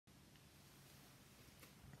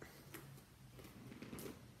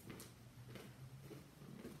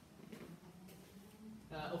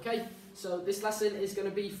Okay, so this lesson is going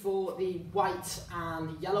to be for the white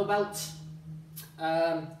and yellow belt.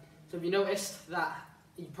 So if you noticed that,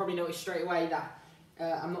 you probably noticed straight away that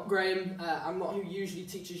I'm not Graham, I'm not who usually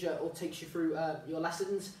teaches you or takes you through your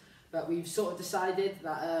lessons, but we've sort of decided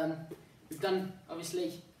that we've done,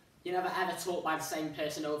 obviously, you're never ever taught by the same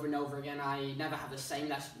person over and over again. I never have the same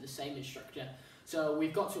lesson with the same instructor. So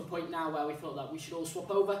we've got to a point now where we thought that we should all swap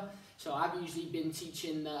over. So I've usually been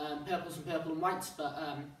teaching purples and purple and whites, but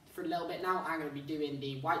for a little bit now I'm going to be doing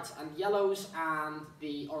the whites and yellows and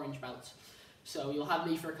the orange belt. So you'll have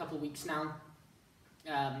me for a couple of weeks now,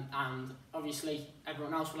 and obviously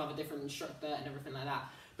everyone else will have a different instructor and everything like that.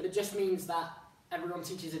 But it just means that everyone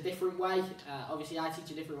teaches a different way. Obviously I teach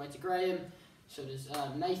a different way to Graham, so does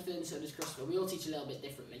Nathan, so does Christopher. We all teach a little bit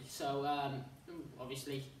differently. So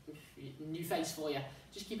obviously, new face for you.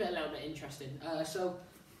 Just keep it a little bit interesting. So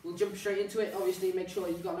we'll jump straight into it. Obviously, make sure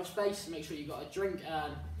you've got enough space. Make sure you've got a drink.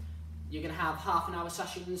 You're gonna have half-an-hour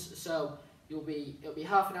sessions, so it'll be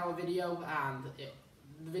half-an-hour video, and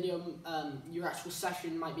the video, your actual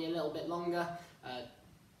session might be a little bit longer.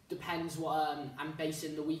 Depends what I'm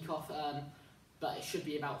basing the week off, but it should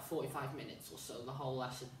be about 45 minutes or so, the whole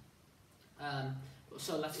lesson.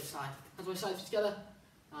 So let's get started. Hands on sides together.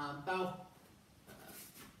 Bow.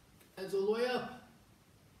 Heads all the way up.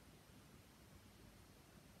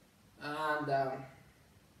 And down.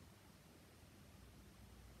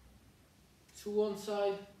 To one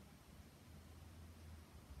side.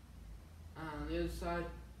 And the other side.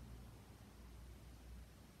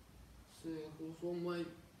 Circles one way.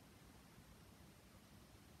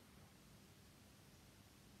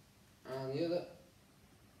 And the other.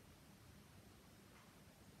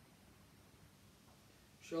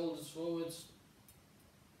 Shoulders forwards.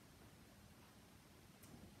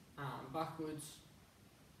 And backwards.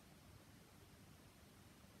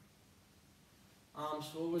 Arms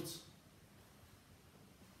forwards.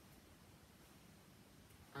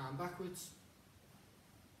 And backwards.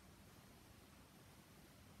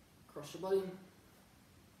 Cross your body.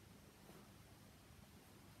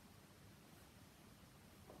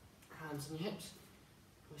 Hands on your hips.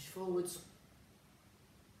 Push forwards.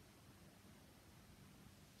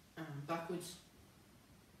 And backwards.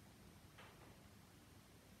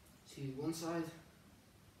 To one side.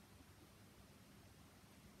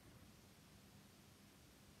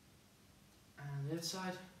 And the other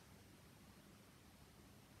side.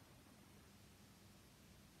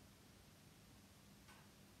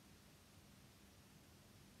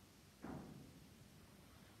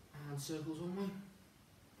 And circles one way.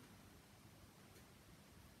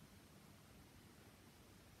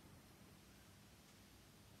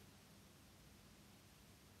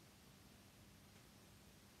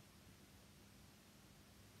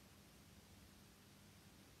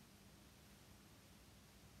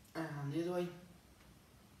 And the other way.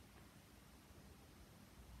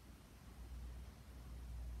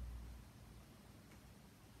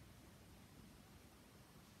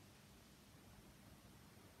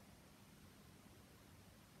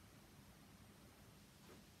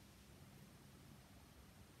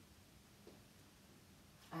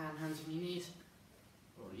 And hands on your knees.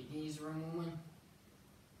 Or your knees around one way.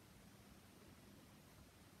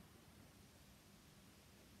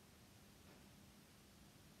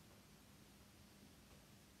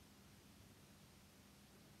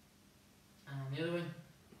 And the other way.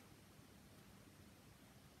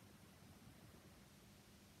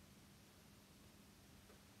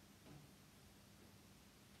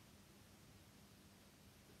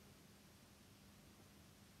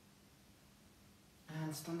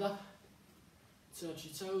 And stand up. Touch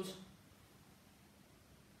your toes.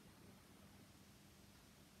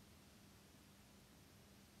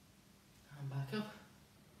 And back up.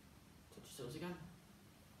 Touch your toes again.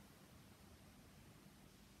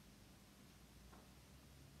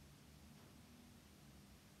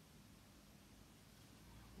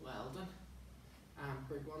 Well done. And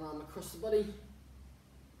bring one arm across the body.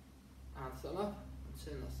 And stand up. And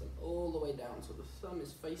turn that thumb all the way down so the thumb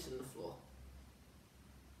is facing the floor.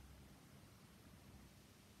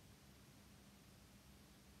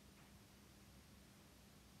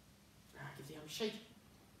 And give the arm a shake.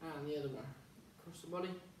 And the other one. Across the body.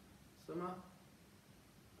 Thumb up.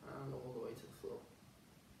 And all the way to the floor.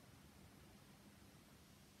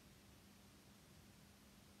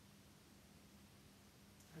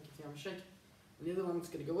 Give the arm a shake. And the other one's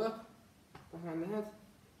going to go up, behind the head,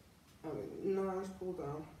 and with nice pull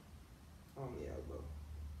down on the elbow.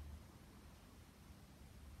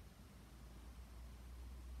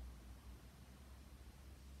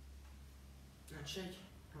 And shake.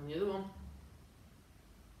 And the other one.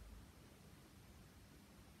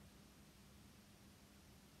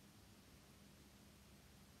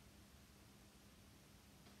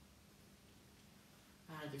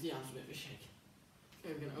 and give the arms a bit of a shake.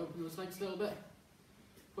 Okay, we're going to open those legs a little bit,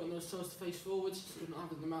 putting those toes to face forwards, so we're not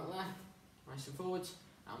having them out there, nice and forwards,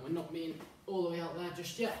 and we're not being all the way out there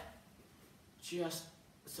just yet, just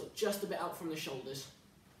a bit out from the shoulders,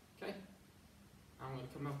 okay? And we're going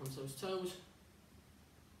to come up onto those toes,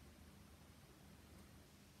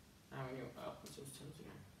 and we go up onto those toes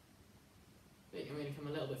again. Okay, I'm going to come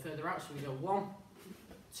a little bit further out, so we go 1,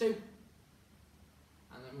 2, and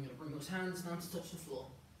then we're going to bring those hands down to touch the floor.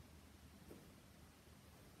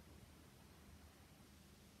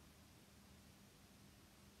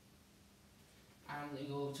 And we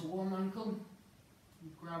go over to one ankle,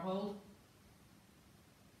 grab hold.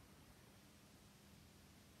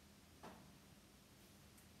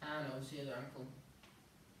 And over to the other ankle.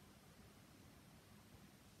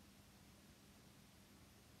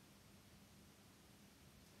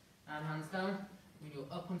 And hands down, we go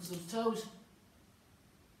up onto those toes.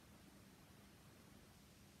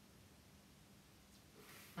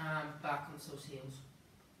 And back onto those heels.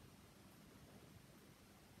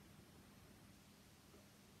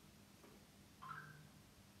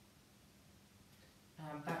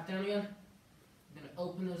 And back down again. I'm going to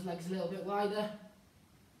open those legs a little bit wider.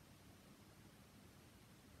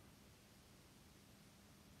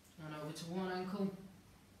 And over to one ankle.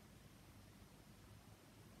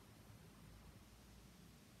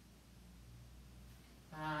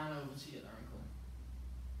 And over to the other ankle.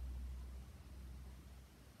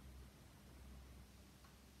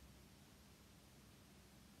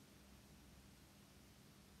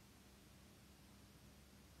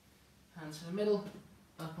 Hands to the middle,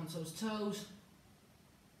 up onto those toes.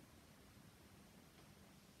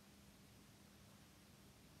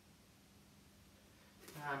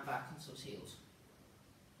 And back onto those heels.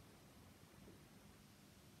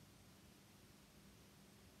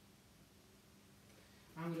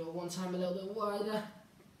 I'm going to go one time a little bit wider,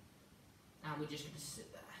 and we're just going to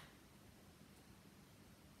sit there.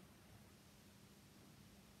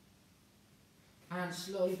 And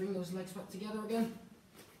slowly bring those legs back together again.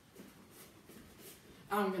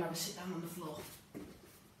 And we're going to have a sit down on the floor.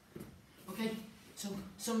 Okay, so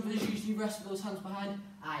some of us usually rest with those hands behind.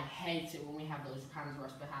 I hate it when we have those hands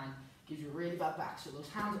rest behind. It gives you a really bad back, so those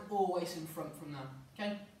hands are always in front from them.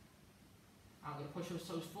 Okay? I'm going to push those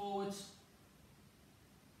toes forwards.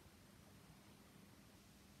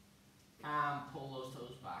 And pull those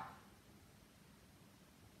toes back.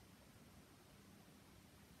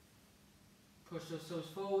 Push those toes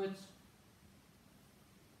forwards.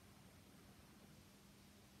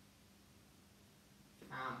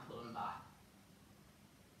 And pull them back.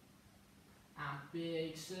 And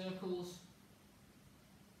big circles.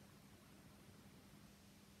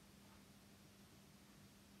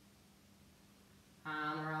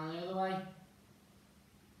 And around the other way.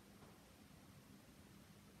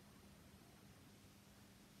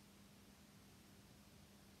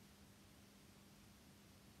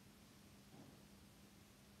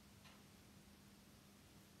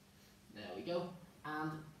 There we go.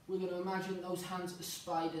 And we're going to imagine those hands as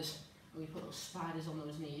spiders. And we put those spiders on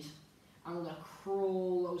those knees. And we're going to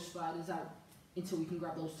crawl those spiders out until we can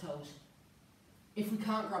grab those toes. If we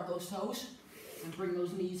can't grab those toes, and bring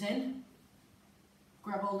those knees in,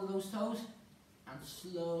 grab hold of those toes, and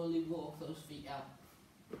slowly walk those feet out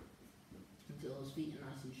until those feet are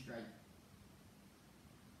nice and straight.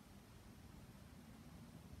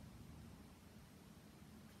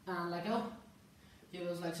 And let go. Give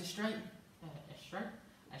those legs a shake.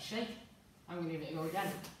 I'm going to give it a go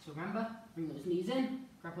again. So remember, bring those knees in,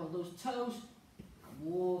 grab hold of those toes,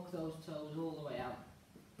 and walk those toes all the way out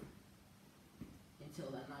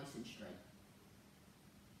until they're nice and straight.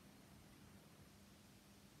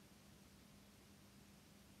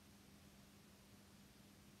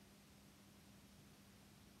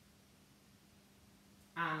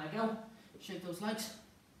 And let go. Shake those legs.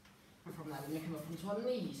 And from there, we're going to come up onto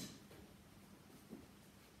our knees.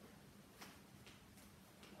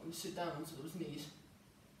 And we sit down onto those knees.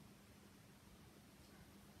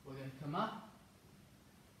 We're going to come up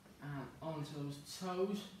and onto those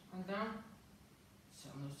toes and down.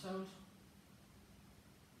 Sit on those toes.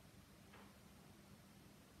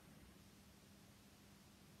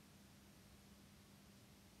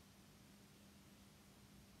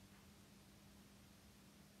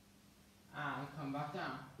 And come back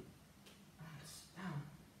down. And sit down.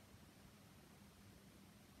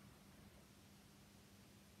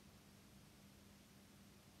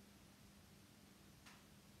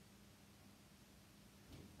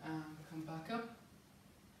 And come back up.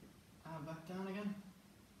 And back down again.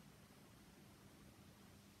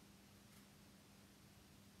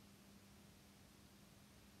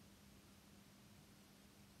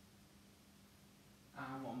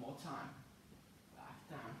 more time. Back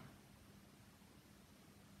down.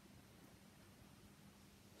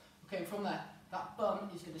 Okay, from there, that bum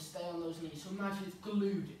is going to stay on those knees. So imagine it's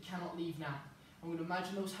glued, it cannot leave now. I'm going to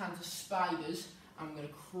imagine those hands are spiders. I'm going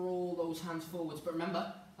to crawl those hands forwards. But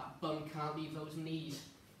remember, that bum can't leave those knees.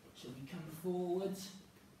 So we come forwards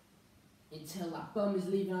until that bum is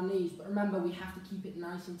leaving our knees. But remember, we have to keep it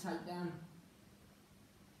nice and tight down.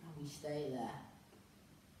 And we stay there.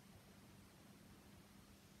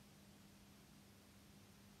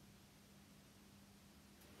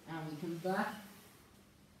 And we come back.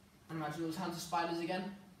 And imagine those hands are spiders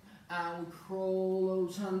again. And we crawl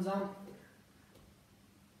those hands out.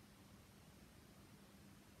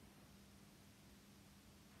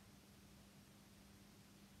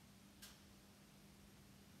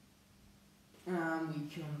 And we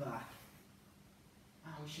come back.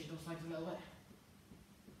 And we shake those legs a little bit.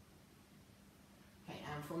 Okay,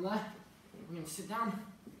 and from there, we're going to sit down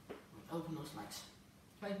and open those legs.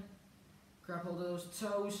 Okay? Grab hold of those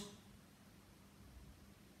toes.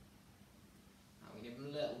 And we give them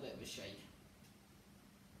a little bit of a shake.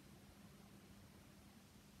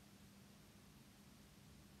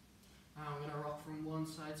 And we're going to rock from one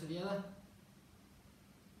side to the other.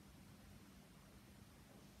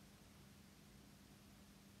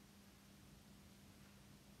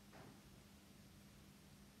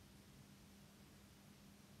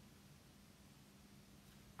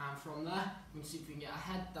 And from there, we can see if we can get our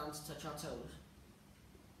head down to touch our toes.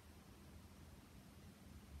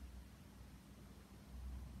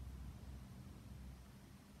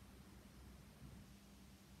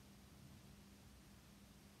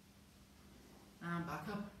 And back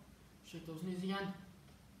up. Shake those knees again.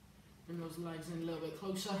 Bring those legs in a little bit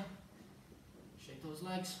closer. Shake those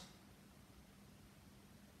legs.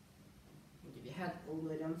 And give your head all the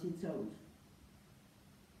way down to your toes.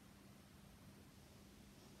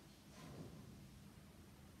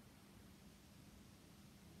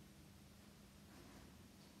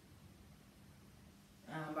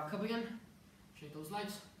 And back up again. Shake those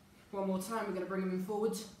legs. One more time, we're going to bring them in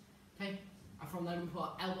forwards. Okay? And from there, we put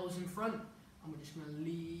our elbows in front. And we're just going to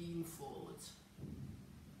lean forwards.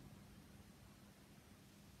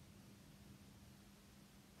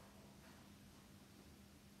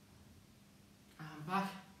 And back.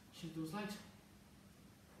 Shake those legs.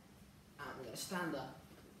 And we're going to stand up.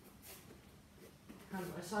 Hands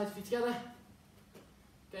by side, feet together.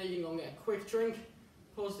 Okay, you can go and get a quick drink.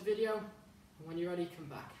 Pause the video. And when you're ready, come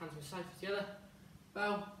back. Hands by side, feet together.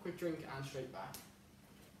 Bow, quick drink, and straight back.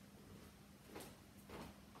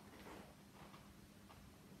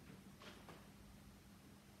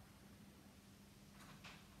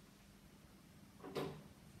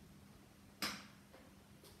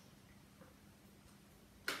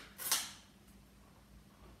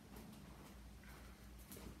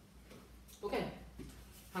 Okay,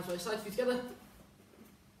 hands by side, feet together.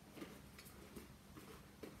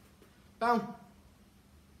 Bow.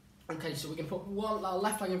 Okay, so we can put our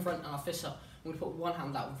left leg in front and our fists up. I'm going to put one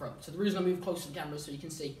hand out in front. So the reason I move close to the camera is so you can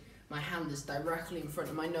see my hand is directly in front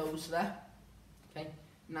of my nose there. Okay,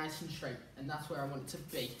 nice and straight, and that's where I want it to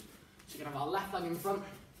be. So we're going to have our left leg in front,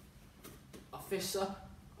 our fists up,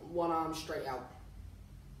 and one arm straight out.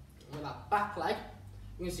 And with that back leg,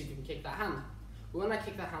 we're going to see if we can kick that hand. But when I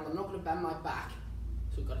kick that hand, I'm not going to bend my back,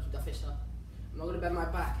 so we've got to keep that fist up. I'm not going to bend my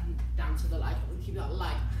back down to the leg. I'm going to keep that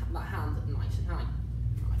hand nice and high.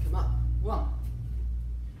 And I come up. 1.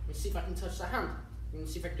 Let's see if I can touch that hand. I'm going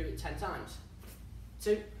to see if I can do it 10 times.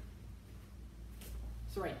 2,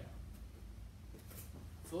 3,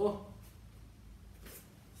 4,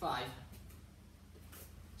 5,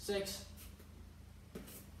 6,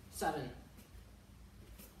 7,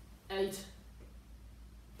 8,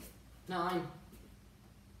 9,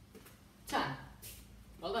 10.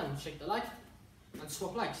 Well done. Shake the leg and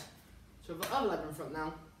swap legs. So we've got other leg in front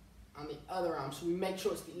now and the other arm. So we make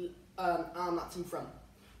sure it's the arm that's in front.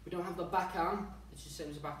 We don't have the back arm, it's the same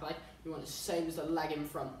as the back leg. We want it the same as the leg in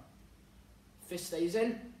front. Fist stays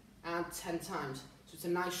in and 10 times. So it's a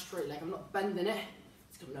nice straight leg. I'm not bending it.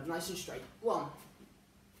 It's coming up nice and straight. 1,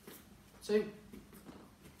 2,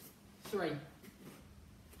 3,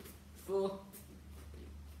 4,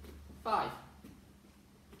 5,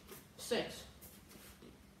 6.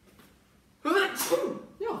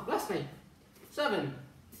 Yeah, bless me. 7,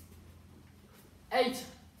 8,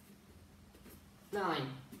 9,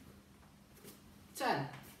 10.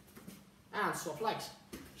 And swap legs.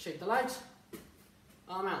 Shake the legs.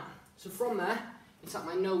 Arm out. So from there, it's at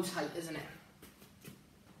my nose height, isn't it?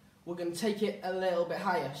 We're going to take it a little bit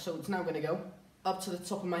higher. So it's now going to go up to the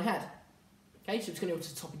top of my head. Okay, so it's going to go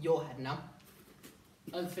to the top of your head now.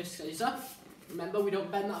 Other fist stays up. Remember, we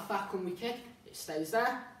don't bend that back when we kick, it stays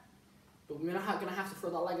there. But we're going to have to throw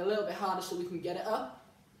that leg a little bit harder so we can get it up.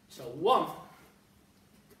 So 1,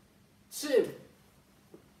 2,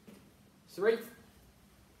 3,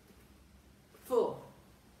 4,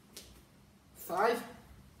 5,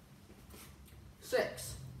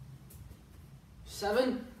 6,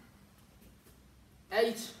 7,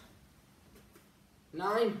 8,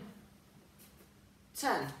 9,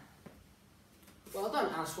 10. Well done.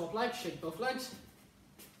 And swap legs, shake both legs.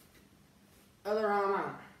 Other arm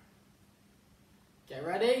out. Get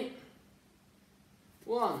ready.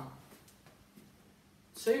 1,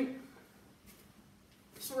 2,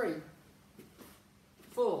 3,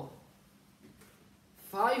 4,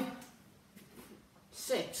 5,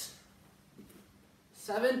 6,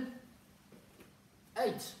 7,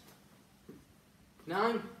 8,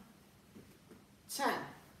 9, 10.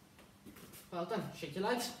 Well done. Shake your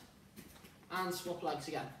legs and swap legs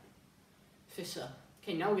again. Fists up.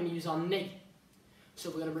 Okay, now we're going to use our knee. So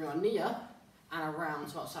we're going to bring our knee up and around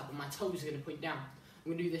to outside, but my toes are going to point down.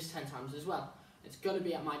 I'm going to do this 10 times as well. It's going to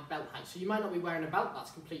be at my belt height. So you might not be wearing a belt,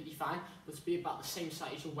 that's completely fine, but it's be about the same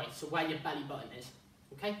size as your waist, so where your belly button is.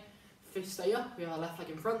 Okay? Fists stay up, we have our left leg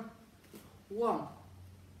in front. 1,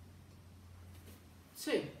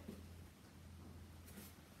 2,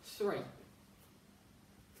 3,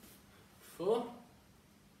 4,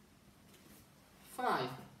 5,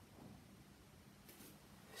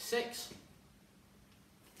 6,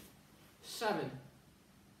 7,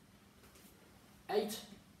 8,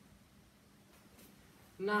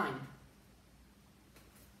 9,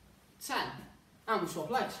 10. And we swap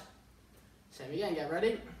legs. Same again, get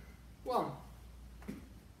ready. 1,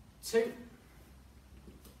 2,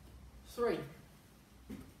 3,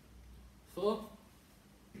 4,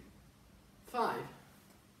 5,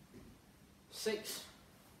 6,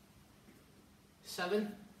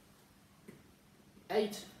 7,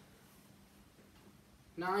 8,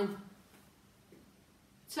 9,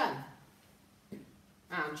 10.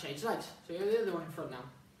 And change legs. So you're the other one in front now.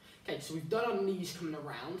 Okay, so we've done our knees coming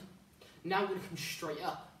around. Now we're going to come straight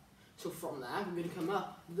up. So from there, we're going to come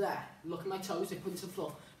up there. Look at my toes, they point to the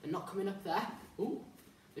floor. They're not coming up there. Ooh,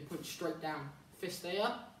 they point straight down. Fists stay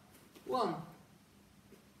up. 1,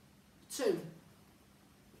 2,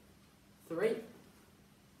 3,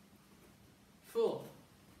 4,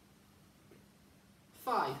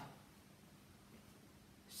 5,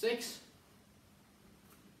 6,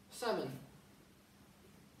 7,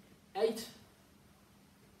 8,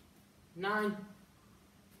 9,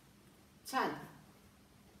 10.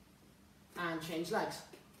 And change legs.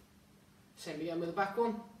 Same again with the back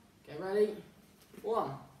one. Get ready.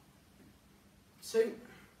 1, 2,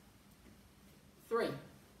 3,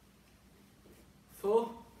 4,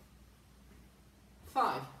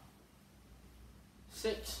 5,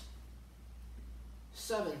 6,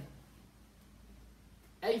 7,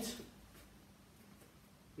 8,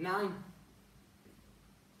 9,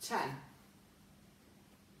 10.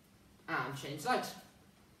 And change legs.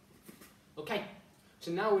 Okay,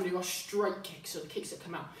 so now we'll do our straight kicks, so the kicks that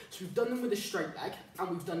come out. So we've done them with a straight leg, and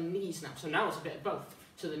we've done knees now. So now it's a bit of both.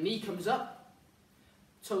 So the knee comes up,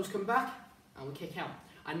 toes come back, and we kick out.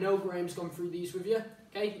 I know Graham's gone through these with you,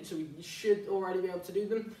 okay, so you should already be able to do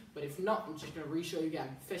them, but if not, I'm just going to re-show you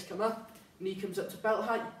again. Fist come up, knee comes up to belt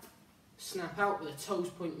height, snap out with the toes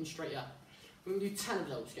pointing straight up. We're going to do 10 of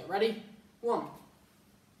those. Get ready? 1,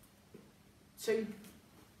 2,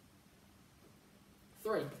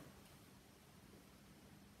 3,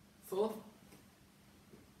 4,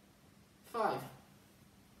 5,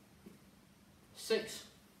 6,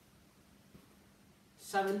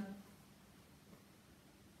 7,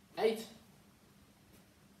 8,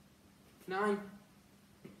 9,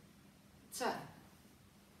 10.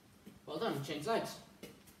 Well done, change legs.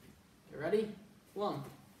 Get ready? 1,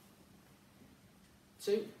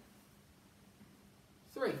 2,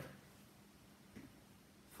 3,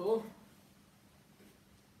 4,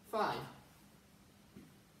 5,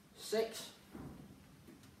 6,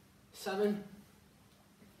 7,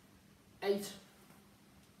 8,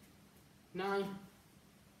 9,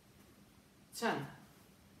 10.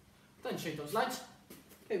 Then shake those legs.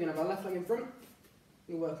 Okay, we're going to have our left leg in front.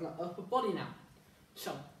 We're working our upper body now.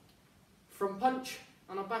 So, front punch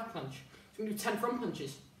and our back punch. So we're going to do 10 front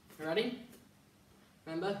punches. You ready?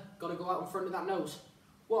 Remember, got to go out in front of that nose.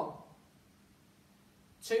 1,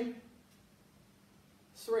 2,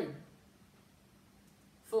 3,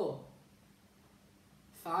 4,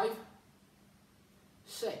 5,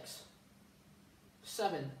 6,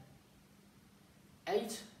 7,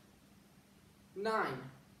 8, 9,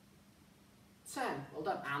 10. Well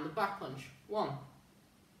done. And the back punch. 1,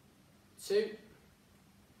 2,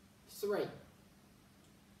 3,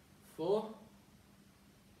 4,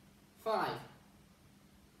 5,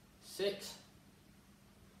 6,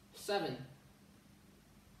 7,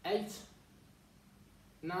 8,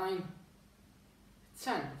 9,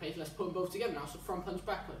 10. Okay, let's put them both together now. So front punch,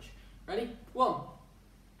 back punch. Ready? 1,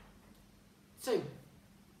 2,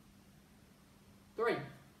 3,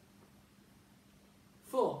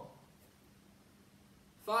 4,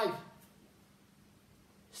 5,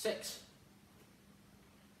 6,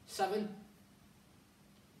 7,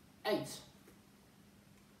 8,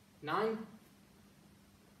 9,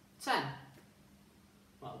 10.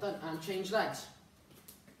 Well done, and change legs.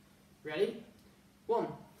 Ready? 1,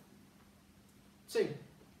 2,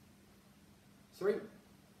 3,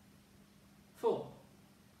 4,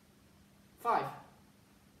 5,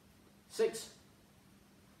 6,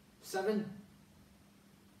 7,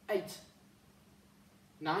 8,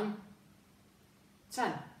 9,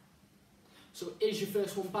 10. So it is your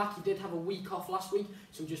first one back. You did have a week off last week,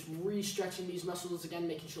 so just re-stretching these muscles again,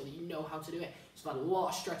 making sure that you know how to do it. So I've had a lot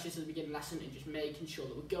of stretches at the beginning lesson and just making sure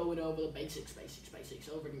that we're going over the basics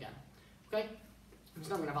over and again. Okay? So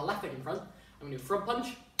now I'm going to have a left leg in front. I'm going to do front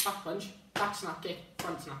punch, back snap kick,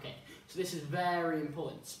 front snap kick. So this is very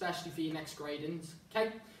important, especially for your next gradings.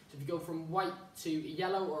 Okay? So if you go from white to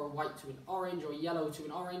yellow, or white to an orange, or yellow to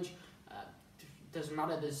an orange, doesn't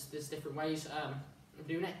matter, there's different ways of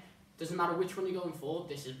doing it. Doesn't matter which one you're going for,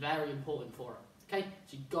 this is very important for it. Okay?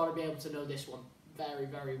 So you've got to be able to know this one very,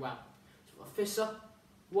 very well. So we've got fists up.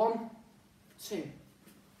 1, 2,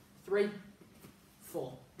 3,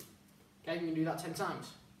 4. Okay, you can do that 10 times.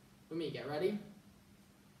 With me, get ready.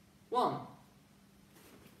 1,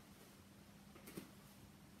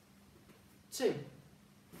 2.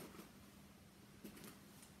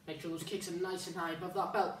 Make sure those kicks are nice and high above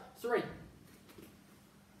that belt. 3.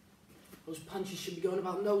 Those punches should be going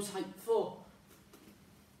about nose height. 4.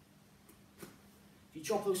 If you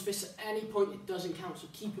drop those fists at any point, it doesn't count, so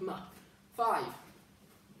keep them up. 5.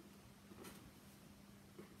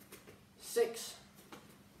 6.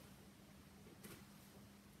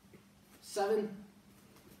 7.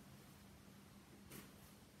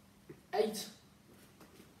 8.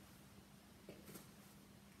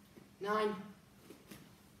 9.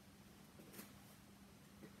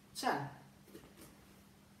 10.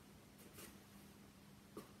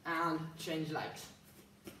 And change legs.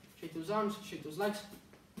 Shake those arms, shake those legs.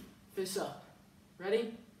 Fists up.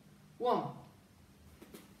 Ready? 1,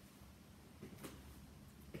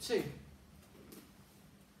 2,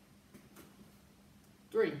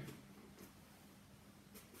 3,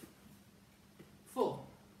 4,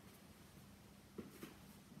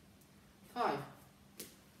 5,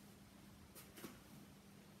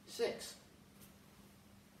 6,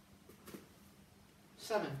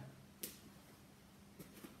 7,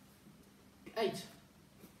 8,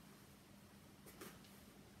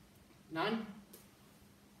 9,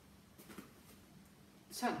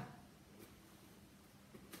 10.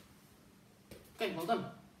 Okay, well done.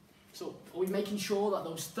 So are we making sure that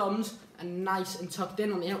those thumbs are nice and tucked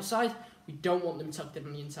in on the outside? We don't want them tucked in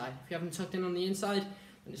on the inside. If you have them tucked in on the inside,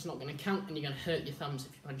 then it's not going to count and you're going to hurt your thumbs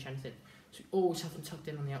if you punch anything. So we always have them tucked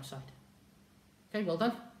in on the outside. Okay, well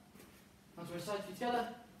done. Hands to our side, feet together.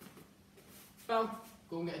 Bow,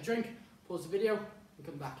 go and get a drink, pause the video and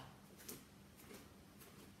come back.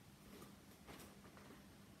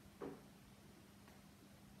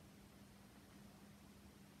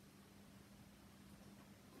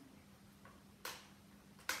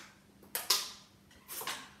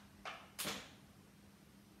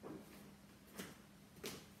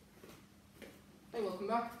 Welcome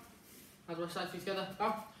back. Hands to our side, feet together.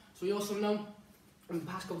 Bow. So we also know in the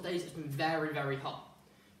past couple of days it's been very, very hot.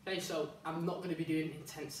 Okay, so I'm not going to be doing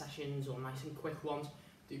intense sessions or nice and quick ones.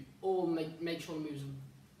 Make sure the moves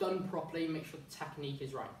are done properly, make sure the technique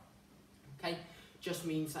is right. Okay, just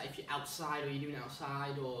means that if you're outside or you're doing it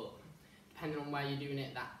outside, or depending on where you're doing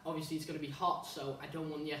it, that obviously it's going to be hot, so I don't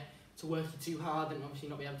want you to work it too hard and obviously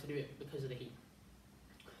not be able to do it because of the heat.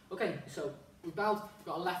 Okay, so we've bowed, we've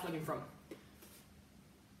got our left leg in front.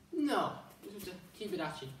 No, just to keep it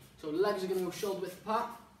at you. So legs are going to go shoulder width apart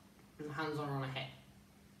and the hands are on a hip.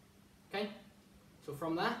 Okay, so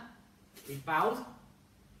from there, we've bowed,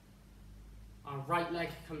 our right leg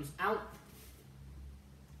comes out,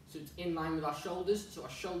 so it's in line with our shoulders, so our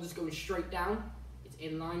shoulders going straight down, it's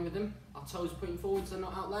in line with them, our toes pointing forwards, they're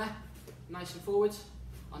not out there, nice and forwards,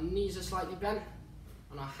 our knees are slightly bent,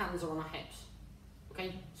 and our hands are on our hips.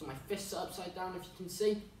 Okay, so my fists are upside down if you can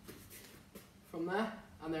see, from there,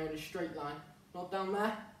 and they're in a straight line, not down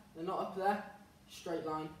there, they're not up there, straight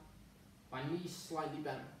line, my knees slightly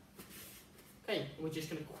bent. Okay, and we're just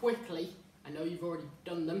going to quickly, I know you've already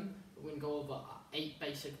done them, but we're going to go over 8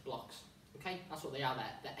 basic blocks. Okay, that's what they are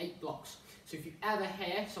there. They're 8 blocks. So if you ever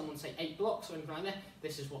hear someone say 8 blocks or anything like that,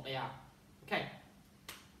 this is what they are. Okay,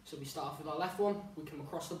 so we start off with our left one. We come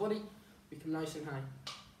across the body. We come nice and high.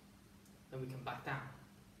 Then we come back down.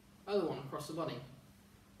 Other one across the body.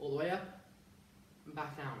 All the way up and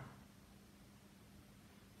back down.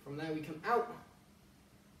 From there we come out,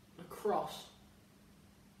 across,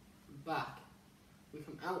 back. We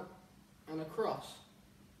come out and across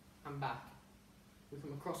and back. We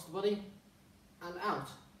come across the body and out,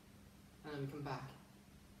 and then we come back.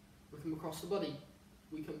 We come across the body,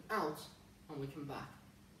 we come out, and we come back.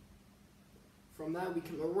 From there we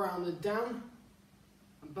come around and down,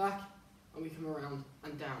 and back, and we come around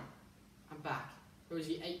and down, and back. Those are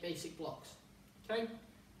the 8 basic blocks, okay?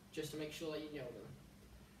 Just to make sure that you know them.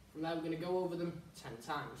 From there we're going to go over them 10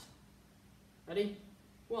 times. Ready?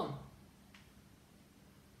 1.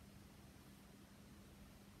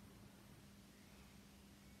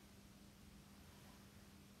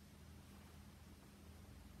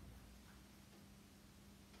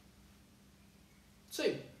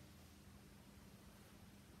 2.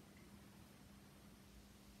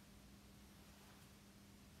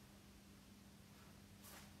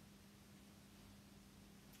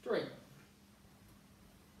 3.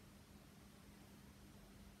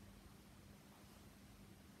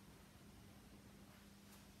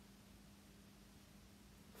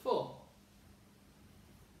 4.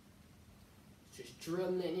 Just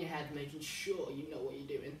drilling it in your head, making sure you know what you're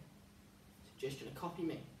doing. So just going to copy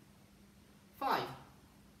me. 5.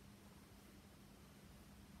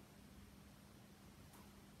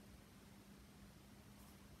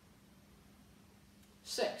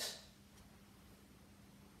 6.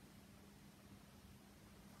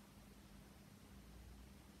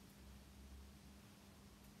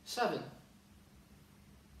 7.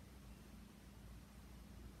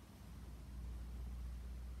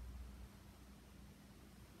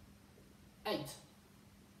 8.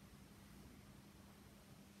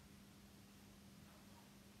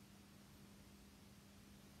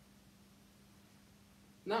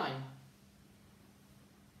 9.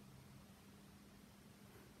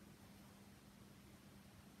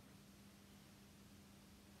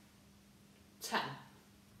 10.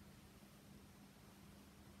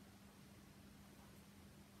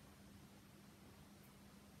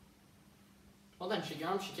 'Well then, shake your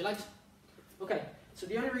arms, shake your legs. Okay, so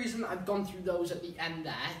the only reason I've gone through those at the end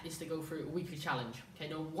there is to go through a weekly challenge. Okay,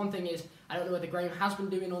 now one thing is, I don't know whether Graham has been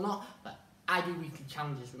doing or not, but I do weekly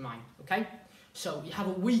challenges with mine, okay? So you have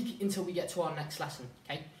a week until we get to our next lesson,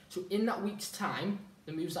 okay? So in that week's time,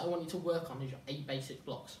 the moves that I want you to work on is your 8 basic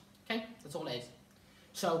blocks, okay? That's all it is.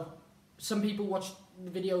 So some people watch the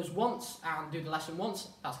videos once and do the lesson once,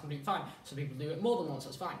 that's completely fine. Some people do it more than once,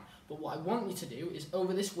 that's fine. But what I want you to do is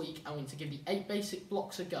over this week, I want you to give the 8 basic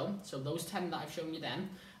blocks a go, so those 10 that I've shown you then,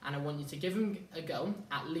 and I want you to give them a go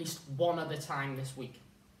at least one other time this week.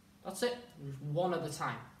 That's it, just one other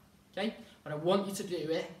time, okay? But I want you to do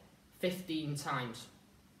it 15 times.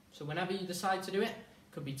 So whenever you decide to do it,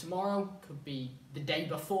 could be tomorrow, could be the day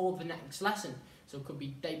before the next lesson, so it could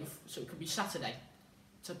be so it could be Saturday.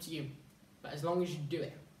 It's up to you. But as long as you do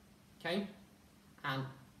it, okay? And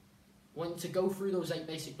I want you to go through those 8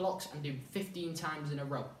 basic blocks and do 15 times in a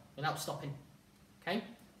row without stopping, okay?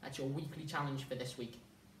 That's your weekly challenge for this week.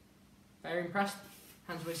 Very impressed?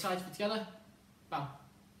 Hands by side together. Bam.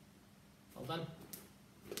 Well done.